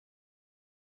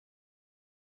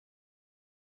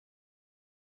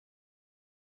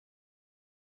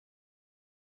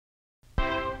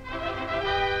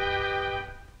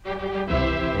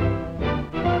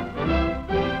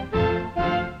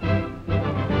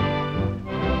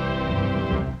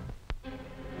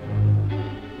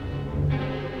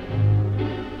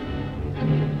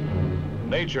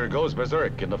Nature goes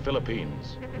berserk in the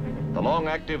Philippines. The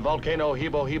long-active volcano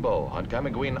Hibok-Hobok on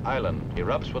Camiguin Island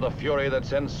erupts with a fury that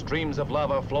sends streams of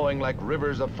lava flowing like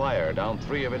rivers of fire down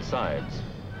 3 of its sides.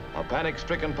 A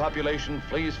panic-stricken population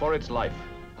flees for its life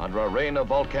under a rain of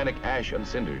volcanic ash and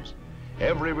cinders.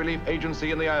 Every relief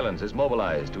agency in the islands is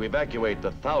mobilized to evacuate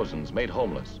the thousands made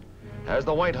homeless. As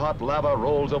the white-hot lava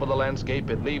rolls over the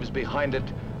landscape, it leaves behind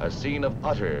it a scene of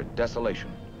utter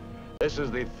desolation. This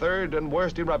is the 3rd and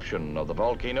worst eruption of the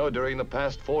volcano during the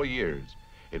past 4 years.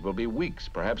 It will be weeks,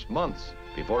 perhaps months,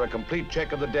 before a complete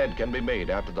check of the dead can be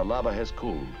made after the lava has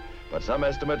cooled. But some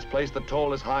estimates place the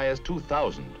toll as high as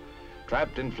 2,000.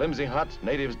 Trapped in flimsy huts,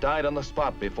 natives died on the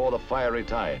spot before the fiery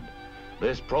tide.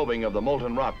 This probing of the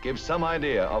molten rock gives some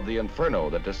idea of the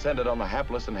inferno that descended on the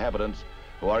hapless inhabitants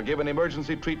who are given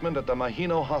emergency treatment at the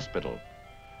Mahino Hospital.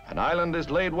 An island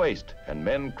is laid waste and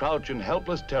men crouch in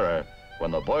helpless terror when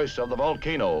the voice of the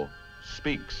volcano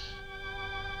speaks.